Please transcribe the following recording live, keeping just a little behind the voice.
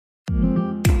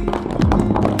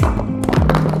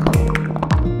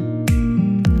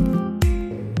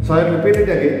So I will repeat it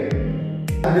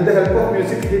again. And with the help of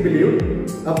music, he believed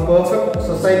a perfect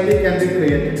society can be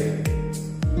created.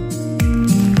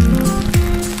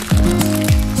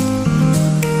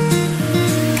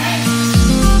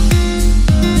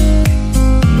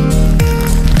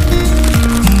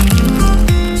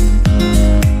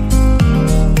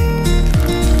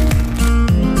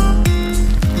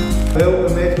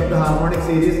 Wave image of the harmonic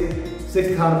series: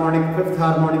 6th harmonic, 5th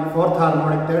harmonic, 4th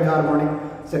harmonic, 3rd harmonic,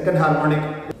 2nd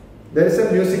harmonic. There is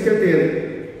a musical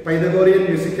theory, Pythagorean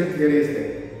musical theory is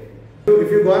there. So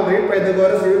if you go and read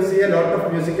Pythagoras, you will see a lot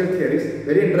of musical theories.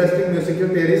 Very interesting musical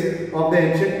theories of the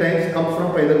ancient times come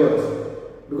from Pythagoras,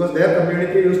 because their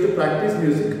community used to practice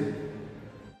music.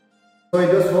 So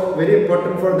it was very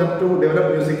important for them to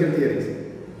develop musical theories.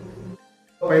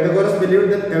 Pythagoras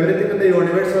believed that everything in the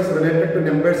universe was related to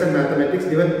numbers and mathematics,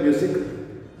 even music.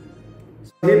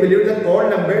 So he believed that all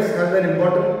numbers have an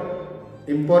important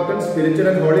spiritual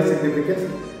and holy significance,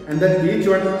 and that each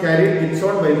one carried its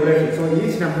own vibration. So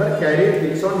each number carried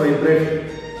its own vibration.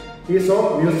 He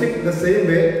saw music the same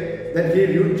way that he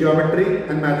viewed geometry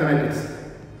and mathematics,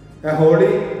 a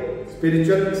holy,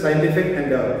 spiritual, scientific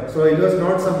endeavor. So it was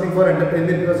not something for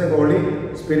entertainment, it was a holy,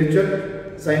 spiritual,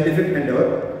 scientific endeavor.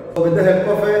 So with the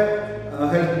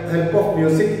help of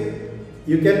music,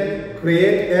 you can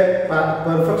create a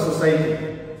perfect society.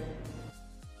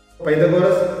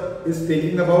 Pythagoras is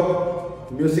speaking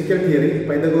about musical theory.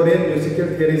 Pythagorean musical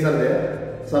theories are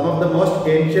there. Some of the most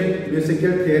ancient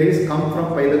musical theories come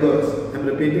from Pythagoras. I am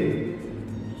repeating.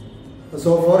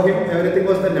 So for him, everything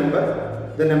was the number.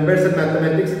 The numbers and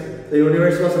mathematics. The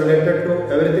universe was related to,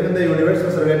 everything in the universe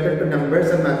was related to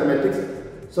numbers and mathematics.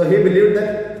 So he believed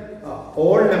that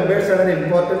all numbers have an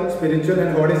important spiritual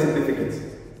and holy significance,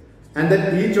 and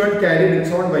that each one carried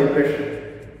its own vibration.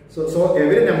 So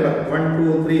every number, 1,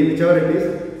 2, 3, whichever it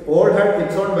is, all had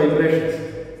its own vibrations.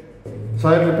 So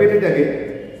I will repeat it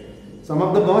again. Some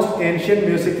of the most ancient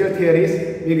musical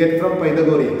theories we get from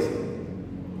Pythagoreans.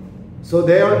 So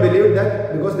they all believed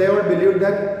that, because they all believed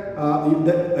that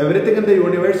everything in the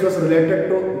universe was related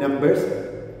to numbers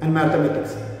and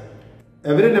mathematics.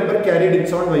 Every number carried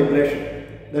its own vibration.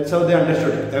 That's how they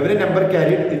understood it. Every number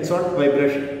carried its own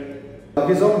vibration.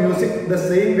 He saw music the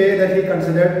same way that he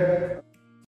considered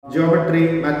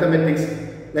geometry, mathematics.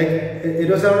 Like it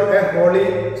was a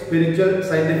holy, spiritual,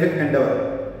 scientific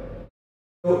endeavor.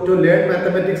 To learn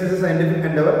mathematics is a scientific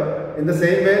endeavor. In the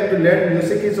same way, to learn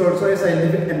music is also a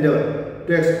scientific endeavor.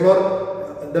 To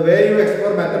explore, the way you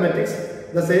explore mathematics,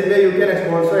 the same way you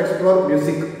can also explore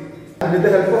music. And with the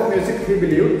help of music, he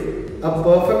believed a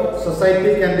perfect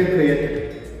society can be created.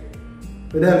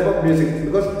 With the help of music,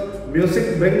 because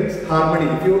music brings harmony.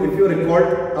 If you recall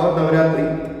our Navaratri,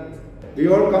 we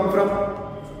all come from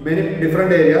many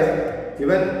different areas.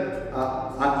 Even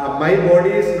my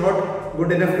body is not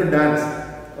good enough to dance,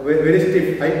 very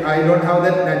stiff. I don't have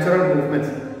that natural movements.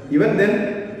 Even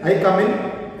then, I come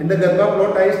in the Garbha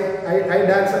plot. I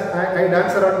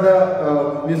dance around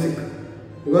the music,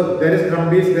 because there is drum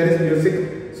beats, there is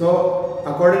music. So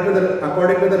according to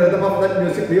the rhythm of that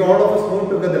music, we all of us move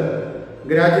together.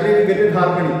 Gradually we get in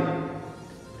harmony.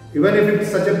 Even if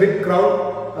it's such a big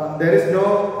crowd, there is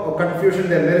no confusion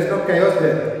there, there is no chaos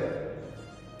there.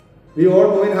 We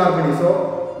all move in harmony.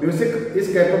 So music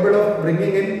is capable of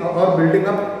bringing in or building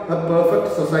up a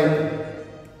perfect society.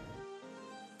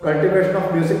 Cultivation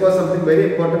of music was something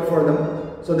very important for them.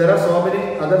 So there are so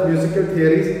many other musical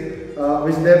theories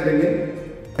which they bring in.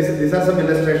 These are some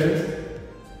illustrations,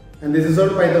 and this is all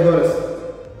Pythagoras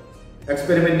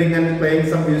experimenting and playing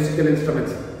some musical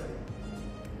instruments.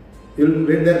 You will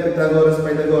read there Pythagoras,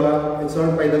 Pythagora. It's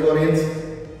all Pythagoreans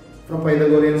from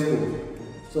Pythagorean school.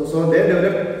 So they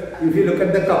developed. If you look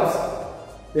at the cups,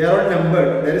 they are all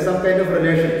numbered. There is some kind of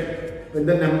relation with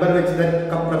the number which that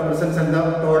cup represents and the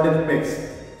tone it makes.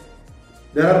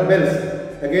 There are bells,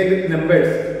 again with numbers.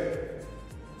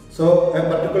 So a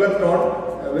particular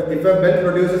tone, if a bell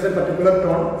produces a particular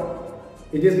tone,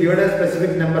 it is given a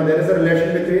specific number. There is a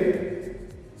relation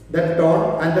between that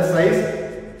tone and the size,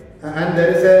 and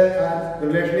there is a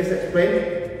relation is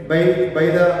explained by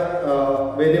the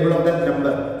variable of that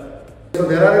number. So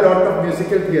there are a lot of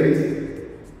musical theories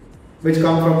which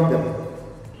come from them.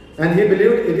 And he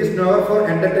believed it is never for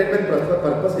entertainment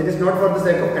purpose. It is not for the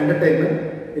sake of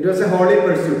entertainment. It was a holy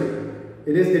pursuit.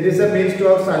 It is a means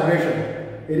to our salvation.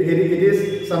 It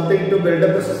is something to build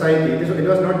up the society. It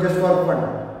was not just for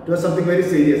fun. It was something very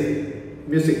serious.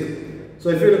 Music. So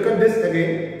if you look at this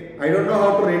again, I don't know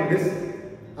how to read this.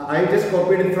 I just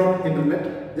copied it from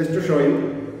internet just to show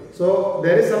you. So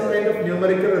there is some kind of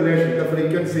numerical relation. The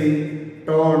frequency,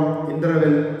 tone,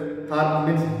 interval,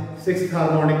 means sixth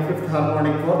harmonic, fifth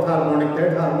harmonic, fourth harmonic,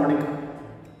 third harmonic,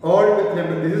 all with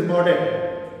numbers. This is modern.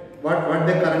 What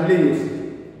they currently use,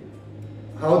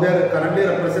 how they currently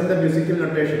represent the musical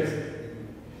notations.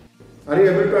 Are you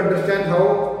able to understand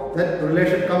how that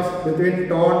relation comes between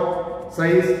tone,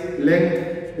 size,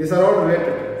 length? These are all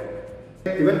related.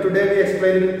 Even today we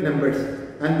explain in numbers,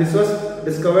 and this was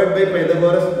discovered by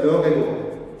Pythagoras long ago.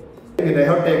 I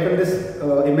have taken this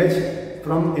image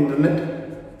from internet,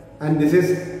 and this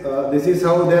is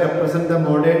how they represent the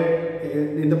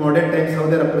in the modern times, how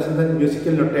they represent the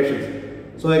musical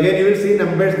notations. So again you will see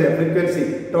numbers there,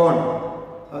 frequency,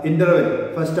 tone,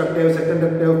 interval, first octave, second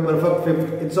octave, perfect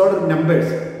fifth, it's all numbers.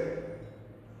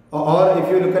 Or if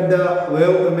you look at the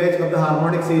wave image of the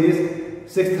harmonic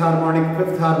series, sixth harmonic,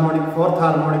 fifth harmonic, fourth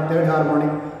harmonic, third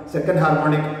harmonic, second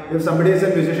harmonic. If somebody is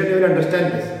a musician, you will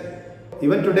understand this.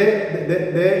 Even today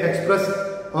they express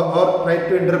or try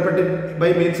to interpret it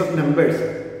by means of numbers.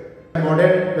 A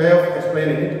modern way of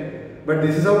explaining it. But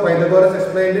this is how Pythagoras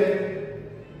explained it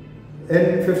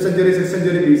in 5th century, 6th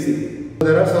century BC.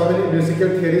 There are so many musical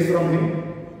theories from him,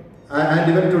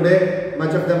 and even today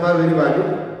much of them are very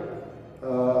valid.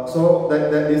 So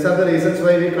these are the reasons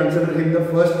why we consider him the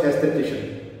first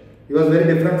aesthetician. He was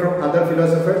very different from other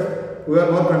philosophers who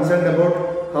were more concerned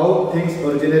about how things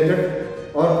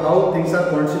originated or how things are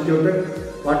constituted,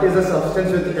 what is the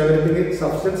substance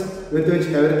with which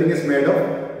everything is made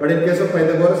of. But in case of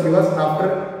Pythagoras, he was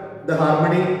after the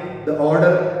harmony, the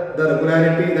order, the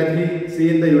regularity that he see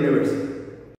in the universe.